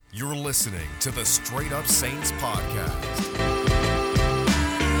You're listening to the Straight Up Saints podcast.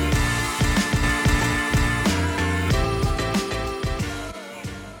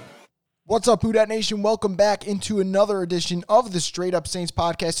 What's up, Who Dat Nation? Welcome back into another edition of the Straight Up Saints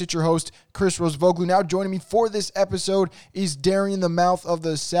podcast. It's your host, Chris Rosevoglu. Now joining me for this episode is Darian, the mouth of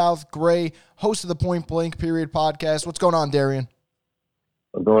the South Gray, host of the Point Blank Period podcast. What's going on, Darian?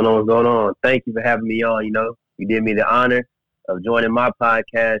 What's going on? Thank you for having me on. You did me the honor of joining my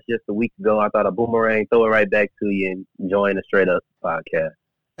podcast just a week ago. I thought a boomerang, throw it right back to you and join the Straight Up podcast.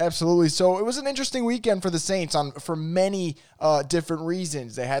 Absolutely. So it was an interesting weekend for the Saints for many different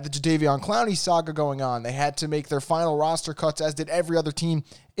reasons. They had the Jadeveon Clowney saga going on. They had to make their final roster cuts, as did every other team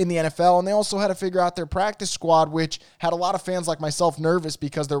in the NFL. And they also had to figure out their practice squad, which had a lot of fans like myself nervous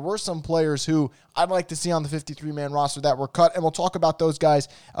because there were some players who I'd like to see on the 53-man roster that were cut. And we'll talk about those guys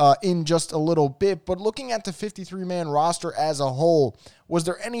in just a little bit. But looking at the 53-man roster as a whole, was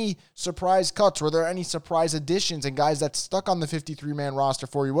there any surprise cuts? Were there any surprise additions and guys that stuck on the 53-man roster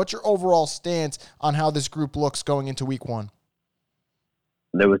for you? What's your overall stance on how this group looks going into week one?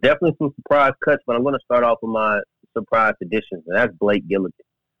 There was definitely some surprise cuts, but I'm going to start off with my surprise additions, and that's Blake Gillikin.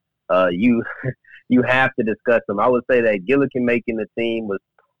 You have to discuss him. I would say that Gillikin making the team was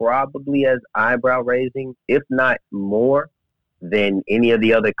probably as eyebrow-raising, if not more, than any of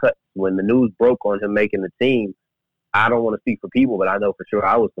the other cuts. When the news broke on him making the team, I don't want to speak for people, but I know for sure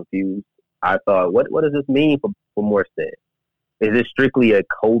I was confused. I thought, what does this mean for Morstead? Is this strictly a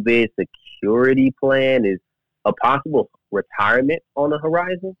COVID security plan? Is a possible retirement on the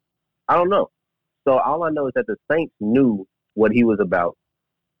horizon? I don't know. So all I know is that the Saints knew what he was about.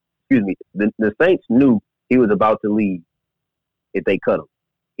 The Saints knew he was about to leave if they cut him.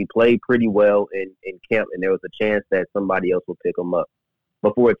 He played pretty well in camp, and there was a chance that somebody else would pick him up.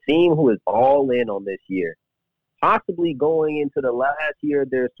 But for a team who is all in on this year, possibly going into the last year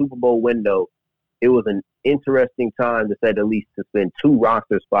of their Super Bowl window, it was an interesting time, to say the least, to spend 2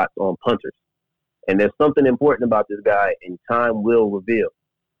 roster spots on punters. And there's something important about this guy, and time will reveal.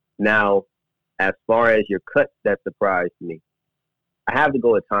 Now, as far as your cuts that surprised me, I have to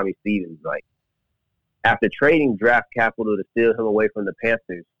go with Tommy Stevens. Like, after trading draft capital to steal him away from the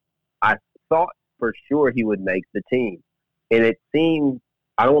Panthers, I thought for sure he would make the team. And it seemed,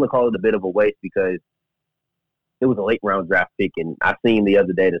 I don't want to call it a bit of a waste because it was a late-round draft pick, and I seen the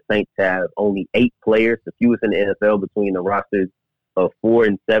other day the Saints have only 8 players, the fewest in the NFL between the rosters of 4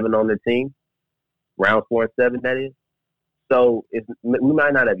 and 7 on their team. Round 4 and 7, that is. So we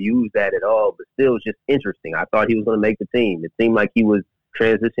might not have used that at all, but still it's just interesting. I thought he was going to make the team. It seemed like he was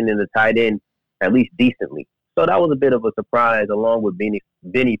transitioning to tight end at least decently. So that was a bit of a surprise, along with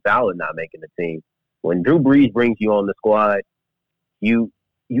Benny Fowler not making the team. When Drew Brees brings you on the squad, you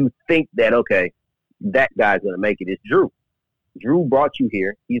think that, okay, that guy's going to make it. It's Drew. Drew brought you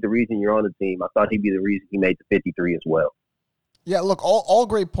here. He's the reason you're on the team. I thought he'd be the reason he made the 53 as well. Yeah, look, all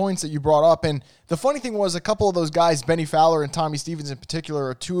great points that you brought up. And the funny thing was a couple of those guys, Benny Fowler and Tommy Stevens in particular,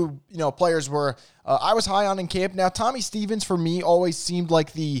 are two players where I was high on in camp. Now, Tommy Stevens, for me, always seemed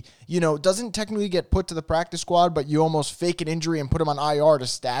like doesn't technically get put to the practice squad, but you almost fake an injury and put him on IR to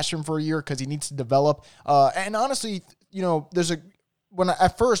stash him for a year because he needs to develop. And honestly,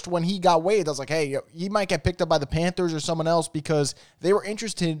 when he got waived, I was like, hey, he might get picked up by the Panthers or someone else because they were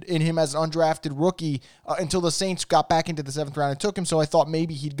interested in him as an undrafted rookie until the Saints got back into the 7th round and took him. So I thought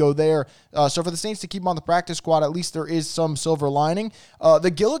maybe he'd go there. So for the Saints to keep him on the practice squad, at least there is some silver lining. The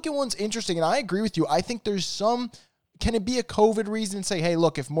Gillikin one's interesting, and I agree with you. I think there's some. Can it be a COVID reason and say, hey,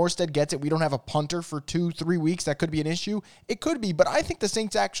 look, if Morstead gets it, we don't have a punter for 2-3 weeks? That could be an issue. It could be, but I think the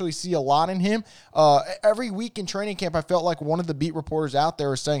Saints actually see a lot in him. Every week in training camp, I felt like one of the beat reporters out there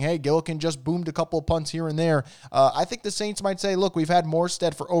was saying, hey, Gillikin just boomed a couple of punts here and there. I think the Saints might say, look, we've had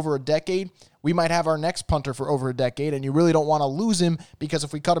Morstead for over a decade. We might have our next punter for over a decade, and you really don't want to lose him because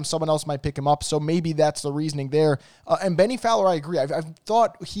if we cut him, someone else might pick him up. So maybe that's the reasoning there. And Benny Fowler, I agree. I've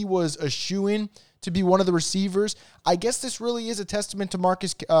thought he was a shoo-in to be one of the receivers. I guess this really is a testament to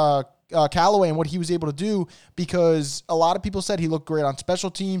Marcus Callaway and what he was able to do, because a lot of people said he looked great on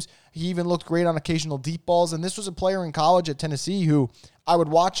special teams. He even looked great on occasional deep balls. And this was a player in college at Tennessee who I would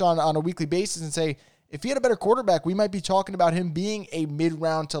watch on a weekly basis and say, if he had a better quarterback, we might be talking about him being a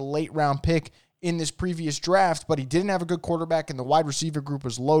mid-round to late-round pick in this previous draft, but he didn't have a good quarterback, and the wide receiver group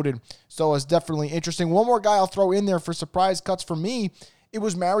was loaded. So it's definitely interesting. One more guy I'll throw in there for surprise cuts for me. It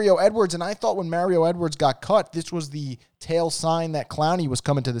was Mario Edwards, and I thought when Mario Edwards got cut, this was the tail sign that Clowney was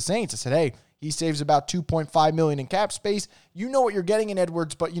coming to the Saints. I said, hey, he saves about $2.5 million in cap space. You know what you're getting in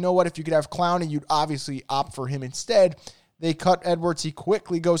Edwards, but you know what? If you could have Clowney, you'd obviously opt for him instead. They cut Edwards. He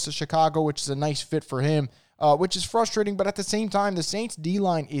quickly goes to Chicago, which is a nice fit for him. which is frustrating. But at the same time, the Saints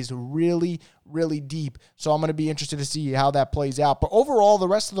D-line is really, really deep. So I'm going to be interested to see how that plays out. But overall, the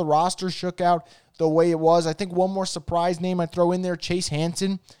rest of the roster shook out the way it was. I think one more surprise name I'd throw in there, Chase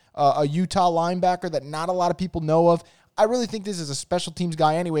Hansen, a Utah linebacker that not a lot of people know of. I really think this is a special teams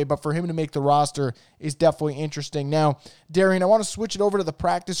guy anyway, but for him to make the roster is definitely interesting. Now, Darian, I want to switch it over to the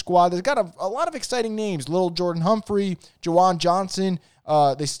practice squad. They've got a lot of exciting names. Little Jordan Humphrey, Jawan Johnson.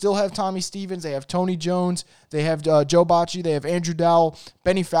 They still have Tommy Stevens. They have Tony Jones. They have Joe Bacci. They have Andrew Dowell.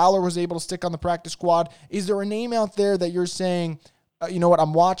 Benny Fowler was able to stick on the practice squad. Is there a name out there that you're saying, you know what,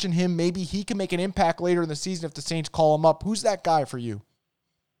 I'm watching him. Maybe he can make an impact later in the season if the Saints call him up. Who's that guy for you?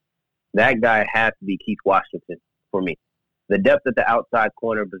 That guy has to be Keith Washington for me. The depth at the outside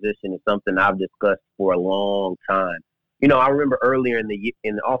corner position is something I've discussed for a long time. You know, I remember earlier in the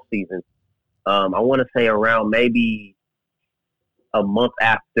offseason, I want to say around maybe a month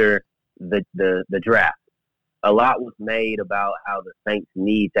after the draft, a lot was made about how the Saints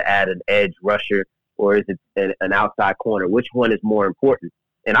need to add an edge rusher, or is it an outside corner? Which one is more important?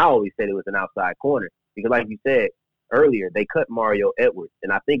 And I always said it was an outside corner because, like you said earlier, they cut Mario Edwards.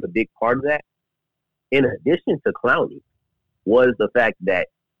 And I think a big part of that, in addition to Clowney, was the fact that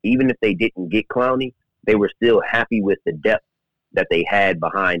even if they didn't get Clowney, they were still happy with the depth that they had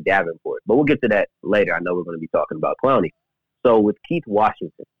behind Davenport. But we'll get to that later. I know we're going to be talking about Clowney. So with Keith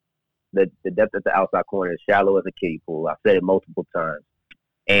Washington, the depth at the outside corner is shallow as a kiddie pool. I've said it multiple times.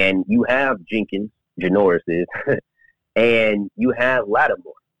 And you have Jenkins, Janoris is, and you have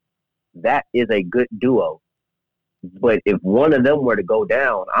Lattimore. That is a good duo. But if one of them were to go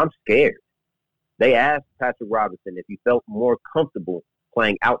down, I'm scared. They asked Patrick Robinson if he felt more comfortable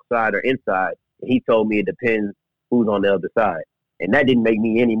playing outside or inside, and he told me it depends who's on the other side. And that didn't make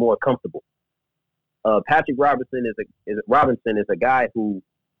me any more comfortable. Patrick Robinson is a guy who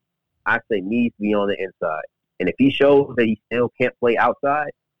I say needs to be on the inside. And if he shows that he still can't play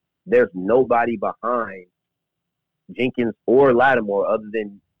outside, there's nobody behind Jenkins or Lattimore other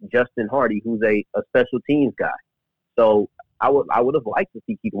than Justin Hardy, who's a special teams guy. So I would have liked to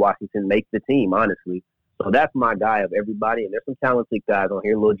see Keith Washington make the team, honestly. So that's my guy of everybody. And there's some talented guys on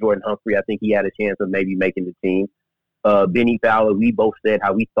here. Little Jordan Humphrey, I think he had a chance of maybe making the team. Benny Fowler, we both said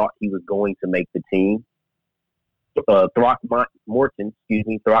how we thought he was going to make the team. Throckmorton,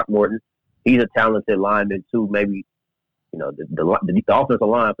 he's a talented lineman too. Maybe, you know, the offensive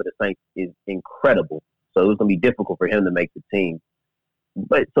line for the Saints is incredible. So it was going to be difficult for him to make the team.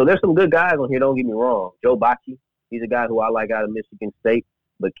 But so there's some good guys on here, don't get me wrong. Joe Bacci, he's a guy who I like out of Michigan State.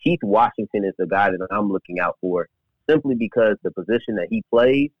 But Keith Washington is the guy that I'm looking out for simply because the position that he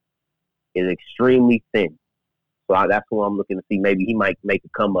plays is extremely thin. So that's who I'm looking to see. Maybe he might make a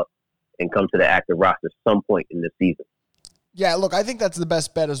come up and come to the active roster some point in the season. Yeah, look, I think that's the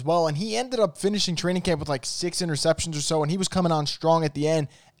best bet as well. And he ended up finishing training camp with like 6 interceptions or so, and he was coming on strong at the end.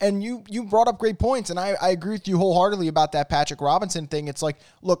 And you brought up great points, and I agree with you wholeheartedly about that Patrick Robinson thing. It's like,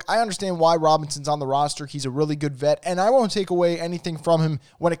 look, I understand why Robinson's on the roster. He's a really good vet, and I won't take away anything from him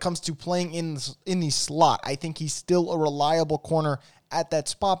when it comes to playing in the slot. I think he's still a reliable corner at that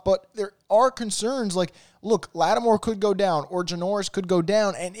spot, but there are concerns like, look, Lattimore could go down or Janoris could go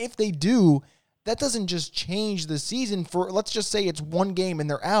down, and if they do, that doesn't just change the season for, let's just say it's one game and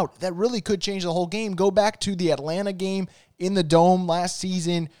they're out. That really could change the whole game. Go back to the Atlanta game in the Dome last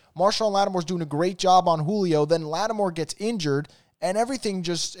season. Marshawn Lattimore's doing a great job on Julio. Then Lattimore gets injured and everything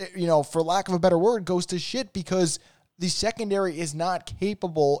just, you know, for lack of a better word, goes to shit because the secondary is not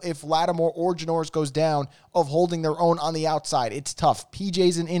capable, if Lattimore or Janoris goes down, of holding their own on the outside. It's tough.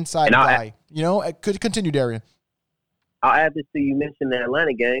 PJ's an inside guy. You know, it could continue, Darian. I'll add this to you mentioned the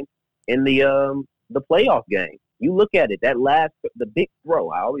Atlanta game. In the playoff game, you look at it, the big throw.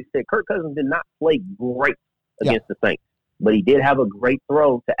 I always said Kirk Cousins did not play great against the Saints, but he did have a great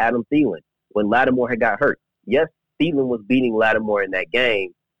throw to Adam Thielen when Lattimore had got hurt. Yes, Thielen was beating Lattimore in that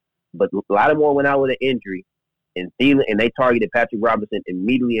game, but Lattimore went out with an injury, and they targeted Patrick Robinson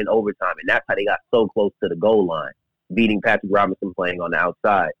immediately in overtime, and that's how they got so close to the goal line, beating Patrick Robinson playing on the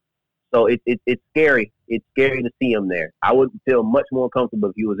outside. So it's scary. It's scary to see him there. I would feel much more comfortable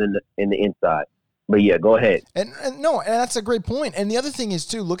if he was in the inside. But yeah, go ahead. And that's a great point. And the other thing is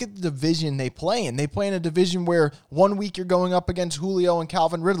too, look at the division they play in. They play in a division where 1 week you're going up against Julio and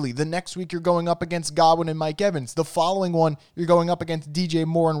Calvin Ridley. The next week you're going up against Godwin and Mike Evans. The following one you're going up against DJ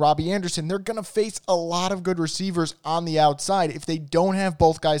Moore and Robbie Anderson. They're going to face a lot of good receivers on the outside if they don't have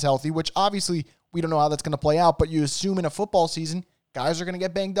both guys healthy, which obviously we don't know how that's going to play out, but you assume in a football season guys are going to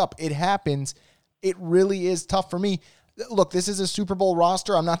get banged up. It happens. It really is tough for me. Look, this is a Super Bowl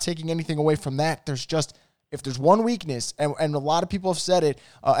roster. I'm not taking anything away from that. There's just if there's one weakness, and a lot of people have said it,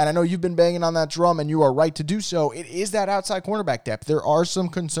 and I know you've been banging on that drum, and you are right to do so, it is that outside cornerback depth. There are some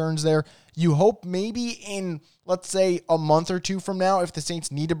concerns there. You hope maybe in, let's say, a month or two from now, if the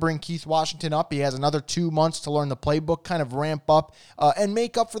Saints need to bring Keith Washington up, he has another 2 months to learn the playbook, kind of ramp up, and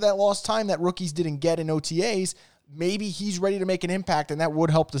make up for that lost time that rookies didn't get in OTAs. Maybe he's ready to make an impact, and that would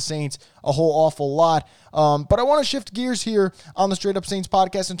help the Saints a whole awful lot. But I want to shift gears here on the Straight Up Saints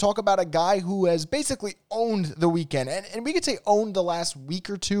podcast and talk about a guy who has basically owned the weekend. And we could say owned the last week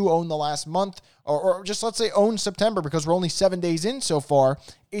or two, owned the last month, or just let's say owned September because we're only 7 days in so far.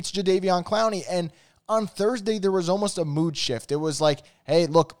 It's Jadeveon Clowney. And on Thursday, there was almost a mood shift. It was like, hey,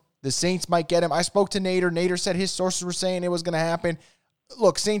 look, the Saints might get him. I spoke to Nader. Nader said his sources were saying it was going to happen.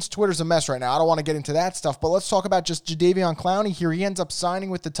 Look, Saints Twitter's a mess right now. I don't want to get into that stuff, but let's talk about just Jadeveon Clowney here. He ends up signing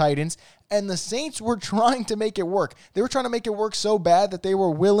with the Titans, and the Saints were trying to make it work. They were trying to make it work so bad that they were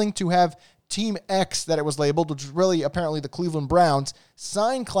willing to have Team X, that it was labeled, which was really apparently the Cleveland Browns,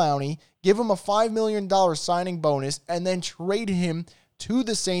 sign Clowney, give him a $5 million signing bonus, and then trade him to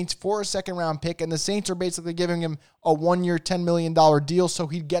the Saints for a second-round pick, and the Saints are basically giving him a 1-year, $10 million deal so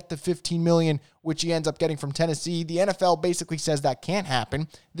he'd get the $15 million, which he ends up getting from Tennessee. The NFL basically says that can't happen.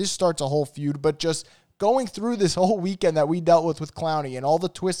 This starts a whole feud, but just going through this whole weekend that we dealt with Clowney and all the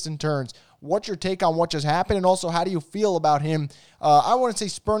twists and turns, what's your take on what just happened, and also how do you feel about him? I want to say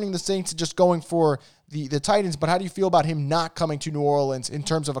spurning the Saints and just going for the Titans, but how do you feel about him not coming to New Orleans in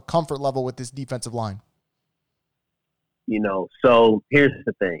terms of a comfort level with this defensive line? So here's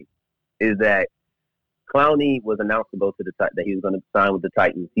the thing, is that Clowney was announced to go to that he was going to sign with the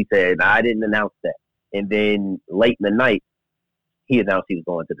Titans. He said, I didn't announce that. And then late in the night, he announced he was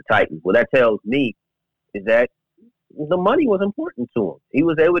going to the Titans. What that tells me is that the money was important to him. He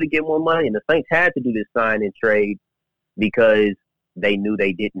was able to get more money, and the Saints had to do this sign and trade because they knew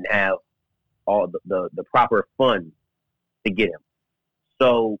they didn't have all the proper funds to get him.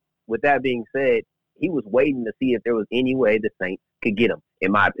 So with that being said, he was waiting to see if there was any way the Saints could get him,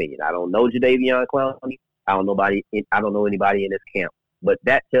 in my opinion. I don't know Jadeveon Clowney. I don't know anybody in this camp. But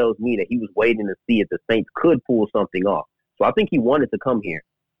that tells me that he was waiting to see if the Saints could pull something off. So I think he wanted to come here,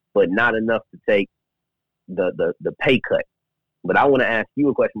 but not enough to take the pay cut. But I want to ask you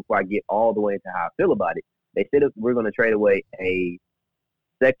a question before I get all the way into how I feel about it. They said that we're going to trade away a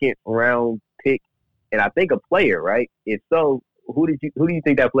second-round pick and I think a player, right? If so, who do you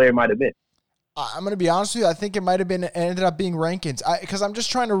think that player might have been? I'm going to be honest with you. I think it might have been ended up being Rankins because I'm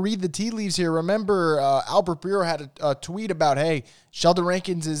just trying to read the tea leaves here. Remember, Albert Breer had a tweet about, hey, Sheldon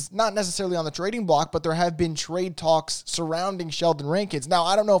Rankins is not necessarily on the trading block, but there have been trade talks surrounding Sheldon Rankins. Now,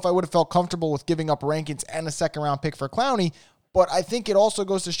 I don't know if I would have felt comfortable with giving up Rankins and a second-round pick for Clowney, but I think it also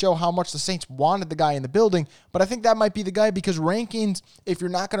goes to show how much the Saints wanted the guy in the building. But I think that might be the guy because Rankins, if you're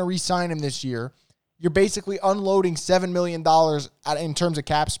not going to re-sign him this year, you're basically unloading $7 million in terms of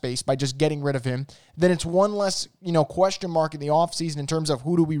cap space by just getting rid of him. Then it's one less, question mark in the offseason in terms of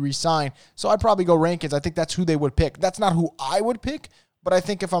who do we re-sign. So I'd probably go Rankins. I think that's who they would pick. That's not who I would pick, but I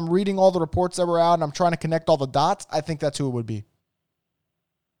think if I'm reading all the reports that were out and I'm trying to connect all the dots, I think that's who it would be.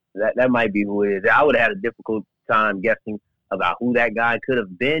 That might be who it is. I would have had a difficult time guessing about who that guy could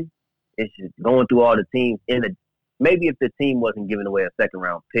have been. It's just going through all the teams. Maybe if the team wasn't giving away a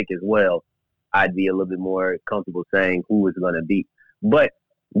second-round pick as well, I'd be a little bit more comfortable saying who it's going to be. But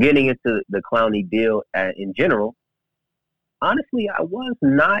getting into the Clowney deal in general, honestly, I was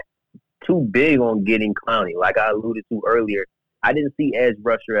not too big on getting Clowney. Like I alluded to earlier, I didn't see edge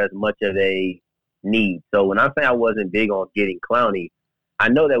rusher as much of a need. So when I say I wasn't big on getting Clowney, I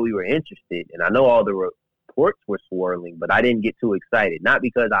know that we were interested, and I know all the reports were swirling, but I didn't get too excited. Not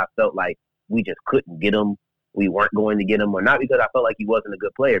because I felt like we just couldn't get him, we weren't going to get him, or not because I felt like he wasn't a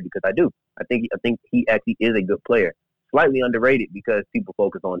good player, because I do. I think he actually is a good player. Slightly underrated because people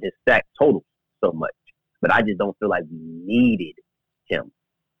focus on his sack totals so much. But I just don't feel like we needed him.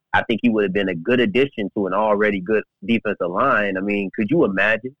 I think he would have been a good addition to an already good defensive line. I mean, could you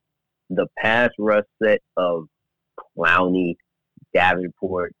imagine the pass rush set of Clowney,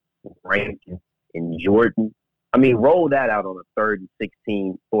 Davenport, Rankins, and Jordan? I mean, roll that out on a 3rd and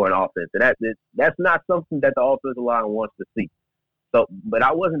 16 for an offense. And that's not something that the offensive line wants to see. So, but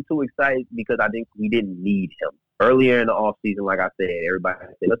I wasn't too excited because I think we didn't need him. Earlier in the offseason, like I said, everybody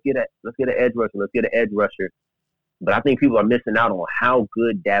said, let's get an edge rusher. But I think people are missing out on how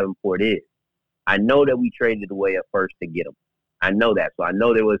good Davenport is. I know that we traded away at first to get him. I know that. So I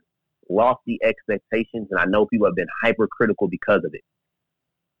know there was lofty expectations, and I know people have been hypercritical because of it.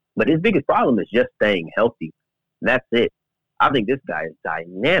 But his biggest problem is just staying healthy. That's it. I think this guy is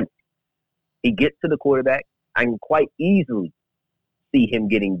dynamic. He gets to the quarterback. I can quite easily see him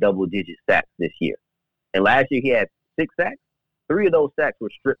getting double-digit sacks this year. And last year he had 6 sacks. 3 of those sacks were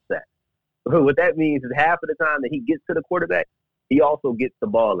strip sacks. What that means is half of the time that he gets to the quarterback, he also gets the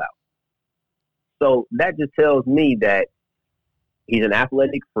ball out. So that just tells me that he's an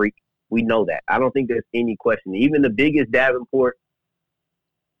athletic freak. We know that. I don't think there's any question. Even the biggest Davenport,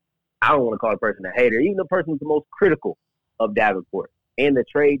 I don't want to call a person a hater, even the person who's the most critical of Davenport and the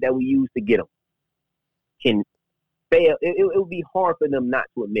trade that we use to get him can fail. It would be hard for them not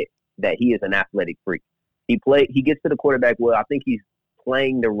to admit that he is an athletic freak. He gets to the quarterback well. I think he's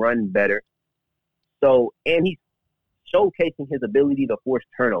playing the run better. So, and he's showcasing his ability to force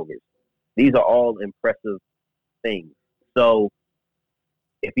turnovers. These are all impressive things. So,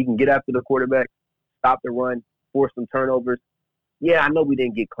 if he can get after the quarterback, stop the run, force some turnovers. Yeah, I know we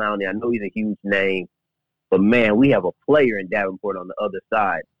didn't get Clowney. I know he's a huge name. But, man, we have a player in Davenport on the other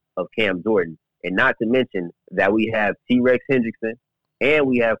side of Cam Jordan. And not to mention that we have T-Rex Hendrickson and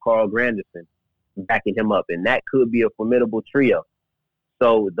we have Carl Granderson backing him up. And that could be a formidable trio.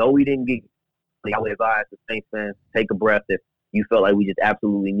 So, though we didn't get, I would advise the Saints fans, take a breath if you felt like we just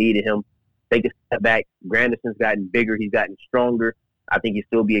absolutely needed him. Take a step back. Granderson's gotten bigger. He's gotten stronger. I think he'll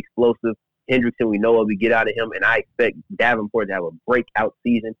still be explosive. Hendrickson, we know what we get out of him, and I expect Davenport to have a breakout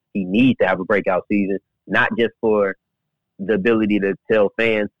season. He needs to have a breakout season, not just for the ability to tell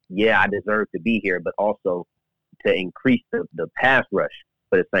fans, yeah, I deserve to be here, but also to increase the pass rush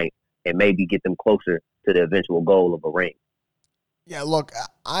for the Saints and maybe get them closer to the eventual goal of a ring. Yeah, look,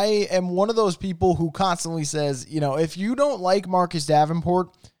 I am one of those people who constantly says, if you don't like Marcus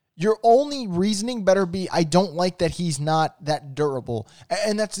Davenport, your only reasoning better be, I don't like that he's not that durable.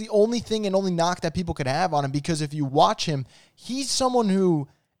 And that's the only thing and only knock that people could have on him, because if you watch him, he's someone who,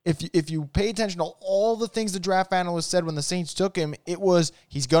 if you pay attention to all the things the draft analysts said when the Saints took him, it was,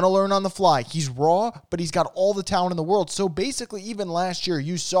 he's going to learn on the fly. He's raw, but he's got all the talent in the world. So basically, even last year,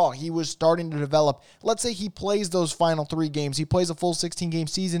 you saw he was starting to develop. Let's say he plays those final 3 games. He plays a full 16-game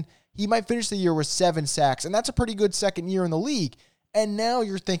season. He might finish the year with 7 sacks, and that's a pretty good second year in the league. And now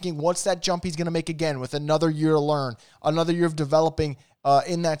you're thinking, what's that jump he's going to make again with another year to learn, another year of developing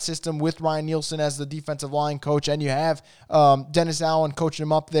in that system with Ryan Nielsen as the defensive line coach, and you have Dennis Allen coaching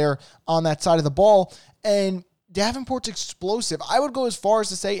him up there on that side of the ball. And Davenport's explosive. I would go as far as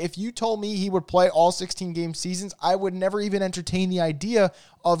to say, if you told me he would play all 16-game seasons, I would never even entertain the idea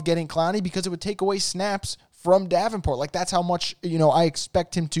of getting Clowney, because it would take away snaps from Davenport. Like, that's how much, I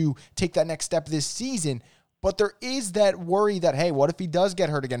expect him to take that next step this season. But there is that worry that, hey, what if he does get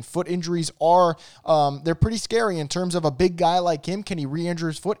hurt again? Foot injuries are, they're pretty scary in terms of a big guy like him. Can he re-injure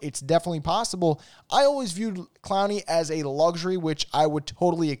his foot? It's definitely possible. I always viewed Clowney as a luxury, which I would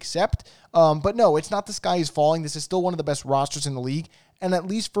totally accept. But no, it's not the sky is falling. This is still one of the best rosters in the league. And at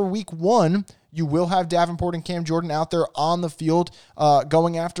least for week 1, you will have Davenport and Cam Jordan out there on the field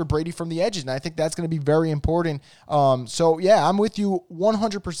going after Brady from the edges. And I think that's going to be very important. So, yeah, I'm with you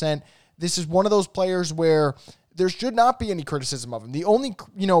 100%. This is one of those players where there should not be any criticism of him. The only,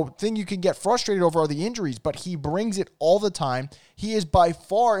 thing you can get frustrated over are the injuries, but he brings it all the time. He is by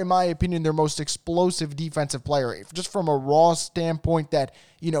far, in my opinion, their most explosive defensive player. Just from a raw standpoint that,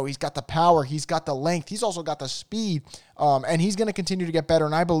 he's got the power, he's got the length, he's also got the speed, and he's going to continue to get better.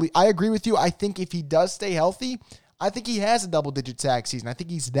 And I agree with you. I think if he does stay healthy, I think he has a double-digit sack season. I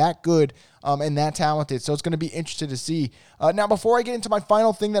think he's that good and that talented. So it's going to be interesting to see. Now, before I get into my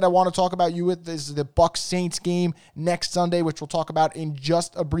final thing that I want to talk about you with is the Bucs-Saints game next Sunday, which we'll talk about in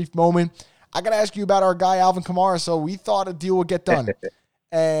just a brief moment. I got to ask you about our guy, Alvin Kamara. So we thought a deal would get done,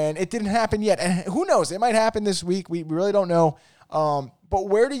 and it didn't happen yet. And who knows? It might happen this week. We really don't know. But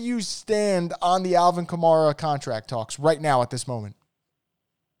where do you stand on the Alvin Kamara contract talks right now at this moment?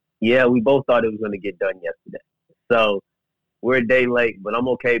 Yeah, we both thought it was going to get done yesterday. So we're a day late, but I'm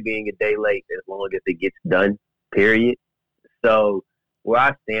okay being a day late as long as it gets done, period. So where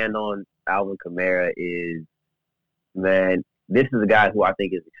I stand on Alvin Kamara is, man, this is a guy who I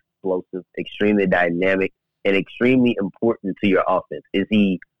think is explosive, extremely dynamic, and extremely important to your offense. Is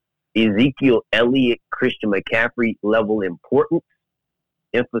he Ezekiel Elliott, Christian McCaffrey level important?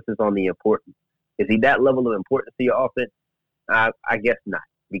 Emphasis on the important. Is he that level of importance to your offense? I guess not,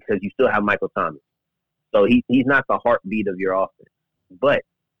 because you still have Michael Thomas. So he's not the heartbeat of your offense. But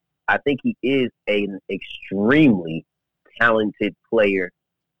I think he is an extremely talented player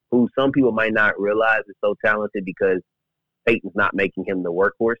who some people might not realize is so talented because Peyton's not making him the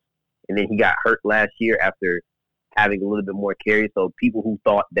workhorse. And then he got hurt last year after having a little bit more carry. So people who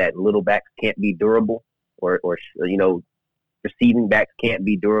thought that little backs can't be durable or receiving backs can't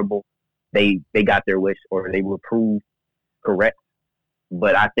be durable, they got their wish, or they were proved correct.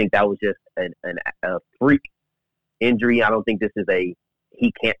 But I think that was just a freak injury. I don't think this is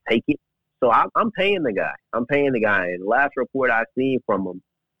he can't take it. So I'm paying the guy. I'm paying the guy. And the last report I've seen from him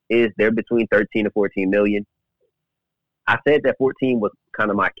is they're between 13 and 14 million. I said that 14 was kind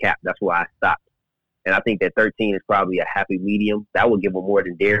of my cap. That's why I stopped. And I think that 13 is probably a happy medium. That would give him more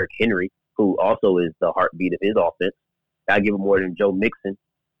than Derrick Henry, who also is the heartbeat of his offense. That would give him more than Joe Mixon.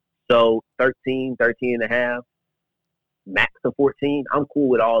 So 13 and a half, max of 14. I'm cool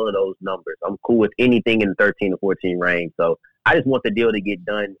with all of those numbers. I'm cool with anything in the 13 to 14 range. So I just want the deal to get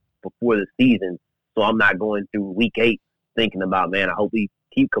done before the season, so I'm not going through week 8 thinking about, man, I hope we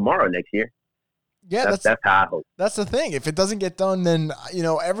keep Kamara next year. Yeah, that's how I hope. That's the thing. If it doesn't get done, then,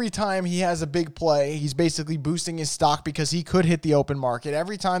 every time he has a big play, he's basically boosting his stock because he could hit the open market.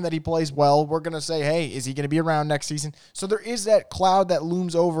 Every time that he plays well, we're going to say, hey, is he going to be around next season? So there is that cloud that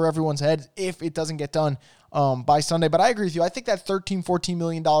looms over everyone's head if it doesn't get done by Sunday. But I agree with you. I think that $13, $14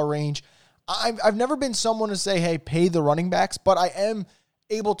 million range, I've never been someone to say, hey, pay the running backs, but I am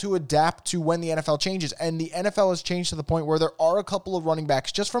able to adapt to when the NFL changes. And the NFL has changed to the point where there are a couple of running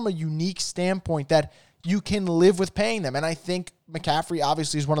backs just from a unique standpoint that you can live with paying them. And I think McCaffrey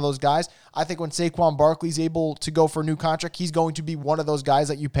obviously is one of those guys. I think when Saquon Barkley's able to go for a new contract, he's going to be one of those guys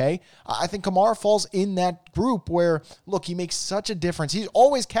that you pay. I think Kamara falls in that group where, look, he makes such a difference. He's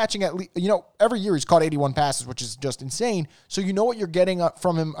always catching at least, every year he's caught 81 passes, which is just insane. So you know what you're getting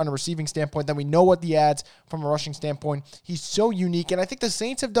from him on a receiving standpoint. Then we know what the adds from a rushing standpoint. He's so unique. And I think the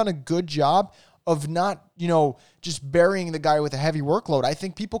Saints have done a good job of not, just burying the guy with a heavy workload. I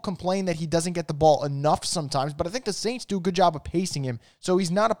think people complain that he doesn't get the ball enough sometimes, but I think the Saints do a good job of pacing him. So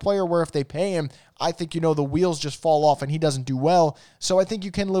he's not a player where if they pay him, I think, the wheels just fall off and he doesn't do well. So I think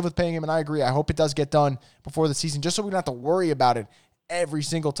you can live with paying him, and I agree. I hope it does get done before the season, just so we don't have to worry about it every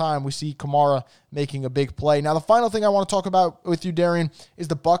single time we see Kamara making a big play. Now, the final thing I want to talk about with you, Darian, is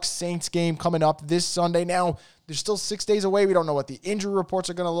the Bucs-Saints game coming up this Sunday. Now, there's still 6 days away. We don't know what the injury reports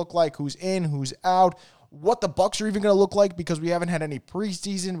are going to look like, who's in, who's out, what the Bucs are even going to look like because we haven't had any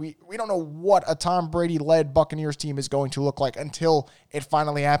preseason. We don't know what a Tom Brady-led Buccaneers team is going to look like until it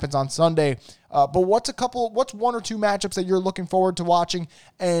finally happens on Sunday. But what's one or two matchups that you're looking forward to watching?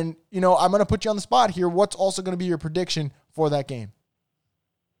 And, I'm going to put you on the spot here. What's also going to be your prediction for that game?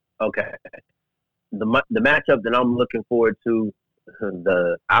 Okay. The matchup that I'm looking forward to,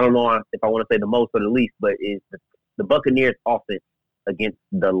 I don't know if I want to say the most or the least, but is the Buccaneers offense against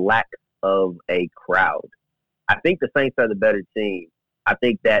the lack of a crowd. I think the Saints are the better team. I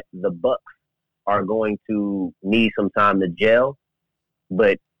think that the Bucs are going to need some time to gel,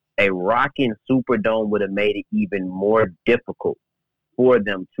 but a rocking Superdome would have made it even more difficult for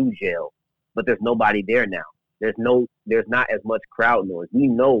them to gel. But there's nobody there now. There's not as much crowd noise. We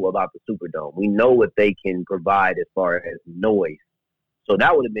know about the Superdome. We know what they can provide as far as noise. So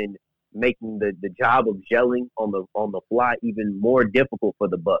that would have been making the job of gelling on the fly even more difficult for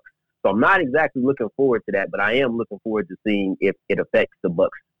the Bucs. So I'm not exactly looking forward to that, but I am looking forward to seeing if it affects the Bucs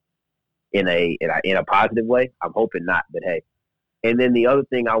in a positive way. I'm hoping not, but hey. And then the other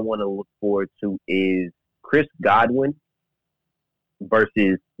thing I want to look forward to is Chris Godwin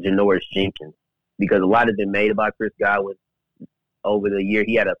versus Janoris Jenkins, because a lot has been made about Chris Godwin over the year.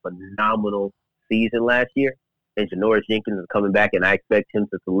 He had a phenomenal season last year, and Janoris Jenkins is coming back, and I expect him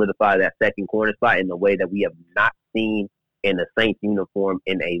to solidify that second corner spot in the way that we have not seen in the Saints uniform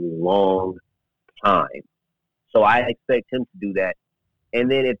in a long time. So I expect him to do that.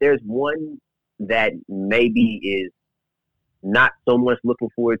 And then if there's one that maybe is not so much looking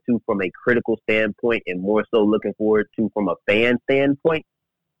forward to from a critical standpoint and more so looking forward to from a fan standpoint,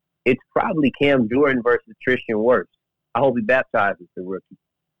 it's probably Cam Jordan versus Tristan Wirfs. I hope he baptizes the rookie.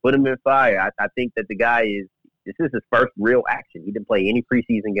 Put him in fire. I think that the guy this is his first real action. He didn't play any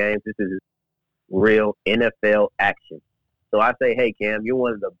preseason games. This is his real NFL action. So I say, hey, Cam, you're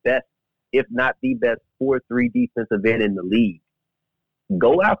one of the best, if not the best, 4-3 defensive end in the league.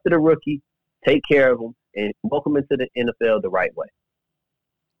 Go after the rookie, take care of him, and welcome into the NFL the right way.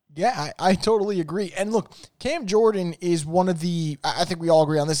 Yeah, I totally agree. And look, Cam Jordan is one of the, I think we all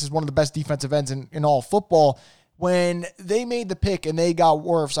agree on this, is one of the best defensive ends in all football. When they made the pick and they got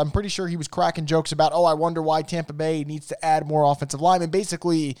Wirfs, I'm pretty sure he was cracking jokes about, I wonder why Tampa Bay needs to add more offensive linemen,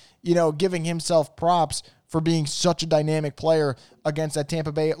 basically, giving himself props for being such a dynamic player against that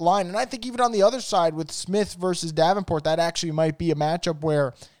Tampa Bay line. And I think even on the other side with Smith versus Davenport, that actually might be a matchup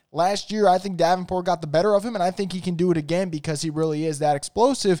where last year, I think Davenport got the better of him, and I think he can do it again because he really is that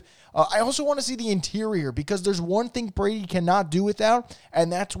explosive. I also want to see the interior because there's one thing Brady cannot do without,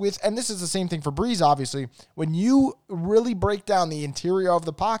 and and this is the same thing for Breeze, obviously. When you really break down the interior of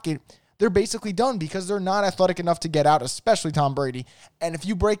the pocket, they're basically done because they're not athletic enough to get out, especially Tom Brady. And if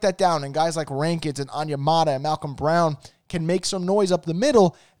you break that down and guys like Rankins and Onyemata and Malcolm Brown can make some noise up the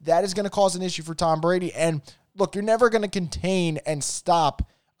middle, that is going to cause an issue for Tom Brady. And look, you're never going to contain and stop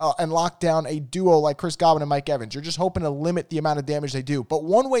and lock down a duo like Chris Godwin and Mike Evans. You're just hoping to limit the amount of damage they do. But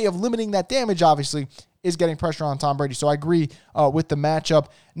one way of limiting that damage, obviously, is getting pressure on Tom Brady. So I agree with the matchup.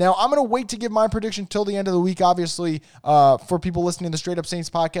 Now, I'm going to wait to give my prediction till the end of the week, obviously, for people listening to the Straight Up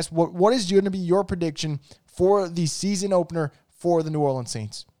Saints podcast. What is going to be your prediction for the season opener for the New Orleans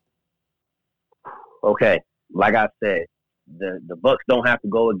Saints? Okay, like I said, the Bucs don't have to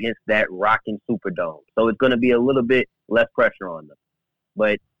go against that rocking Superdome. So it's going to be a little bit less pressure on them.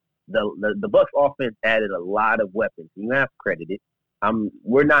 But the Bucs offense added a lot of weapons. You have to credit it.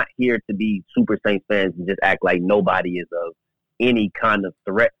 We're not here to be super Saints fans and just act like nobody is of any kind of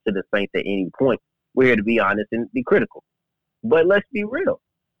threat to the Saints at any point. We're here to be honest and be critical. But let's be real.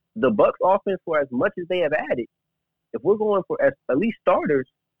 The Bucs offense, for as much as they have added, if we're going for at least starters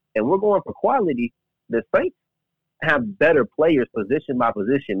and we're going for quality, the Saints have better players position by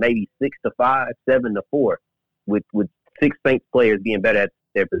position, maybe 6-5, 7-4, with 6 Saints players being better at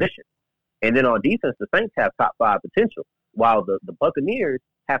their position. And then on defense, the Saints have top 5 potential, while the Buccaneers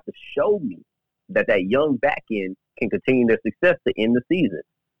have to show me that young back end can continue their success to end the season.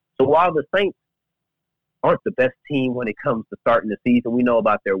 So while the Saints aren't the best team when it comes to starting the season, we know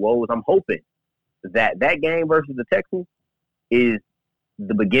about their woes. I'm hoping that game versus the Texans is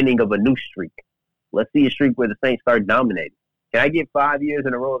the beginning of a new streak. Let's see a streak where the Saints start dominating. Can I get 5 years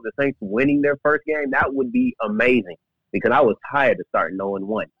in a row of the Saints winning their first game? That would be amazing, because I was tired of starting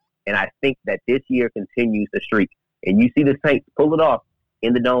 0-1. And I think that this year continues the streak. And you see the Saints pull it off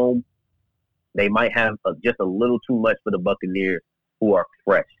in the Dome. They might have just a little too much for the Buccaneers, who are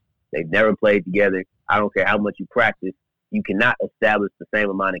fresh. They've never played together. I don't care how much you practice. You cannot establish the same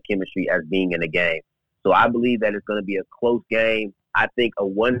amount of chemistry as being in a game. So I believe that it's going to be a close game. I think a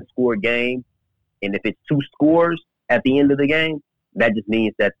one-score game. And if it's 2 scores at the end of the game, that just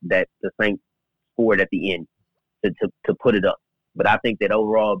means that the Saints scored at the end to put it up. But I think that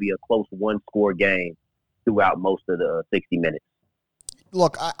overall it'll be a close one-score game throughout most of the 60 minutes.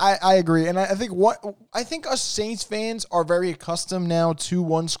 Look, I agree, and I think us Saints fans are very accustomed now to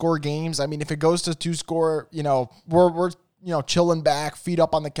one-score games. I mean, if it goes to 2-score, we're chilling back, feet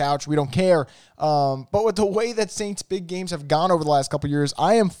up on the couch. We don't care. But with the way that Saints big games have gone over the last couple of years,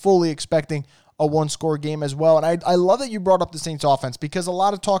 I am fully expecting a one-score game as well. And I love that you brought up the Saints offense, because a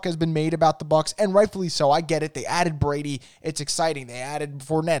lot of talk has been made about the Bucs, and rightfully so. I get it. They added Brady. It's exciting. They added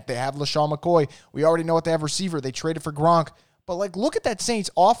Fournette. They have LaShawn McCoy. We already know what they have receiver. They traded for Gronk. But, look at that Saints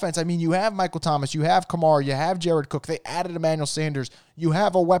offense. I mean, you have Michael Thomas. You have Kamara. You have Jared Cook. They added Emmanuel Sanders. You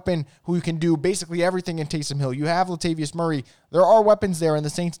have a weapon who can do basically everything in Taysom Hill. You have Latavius Murray. There are weapons there, and the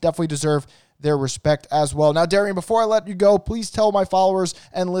Saints definitely deserve their respect as well. Now, Darian, before I let you go, please tell my followers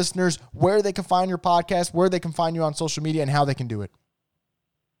and listeners where they can find your podcast, where they can find you on social media, and how they can do it.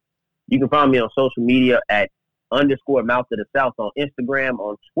 You can find me on social media at _Mouth of the South on Instagram.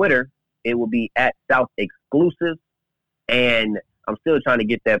 On Twitter, it will be at South Exclusive. And I'm still trying to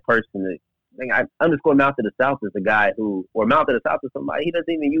get that person to _ Mouth of the South is a guy or Mouth of the South is somebody, he doesn't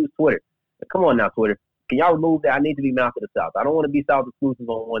even use Twitter. Come on now, Twitter. Can y'all remove that? I need to be Mouth of the South. I don't want to be South Exclusive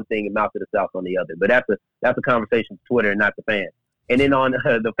on one thing and Mouth of the South on the other. But that's a conversation with Twitter and not the fans. And then on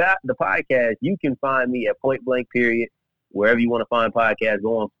the podcast, you can find me at Point Blank Period, wherever you want to find podcasts.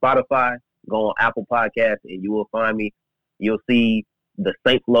 Go on Spotify, go on Apple Podcasts, and you will find me. You'll see the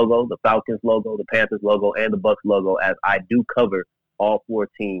Saints logo, the Falcons logo, the Panthers logo, and the Bucs logo, as I do cover all 4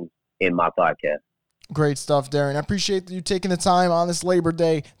 teams in my podcast. Great stuff, Darren. I appreciate you taking the time on this Labor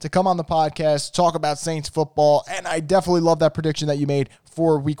Day to come on the podcast, talk about Saints football, and I definitely love that prediction that you made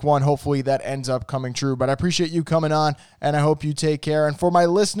for Week 1. Hopefully that ends up coming true, but I appreciate you coming on, and I hope you take care. And for my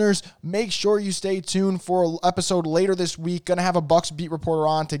listeners, make sure you stay tuned for an episode later this week. Going to have a Bucs beat reporter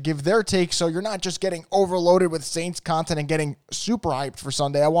on to give their take, so you're not just getting overloaded with Saints content and getting super hyped for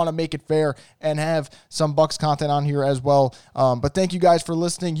Sunday. I want to make it fair and have some Bucs content on here as well. But thank you guys for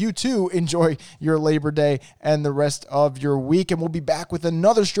listening. You too enjoy your Labor Day and the rest of your week, and we'll be back with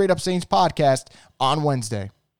another Straight Up Saints podcast on Wednesday.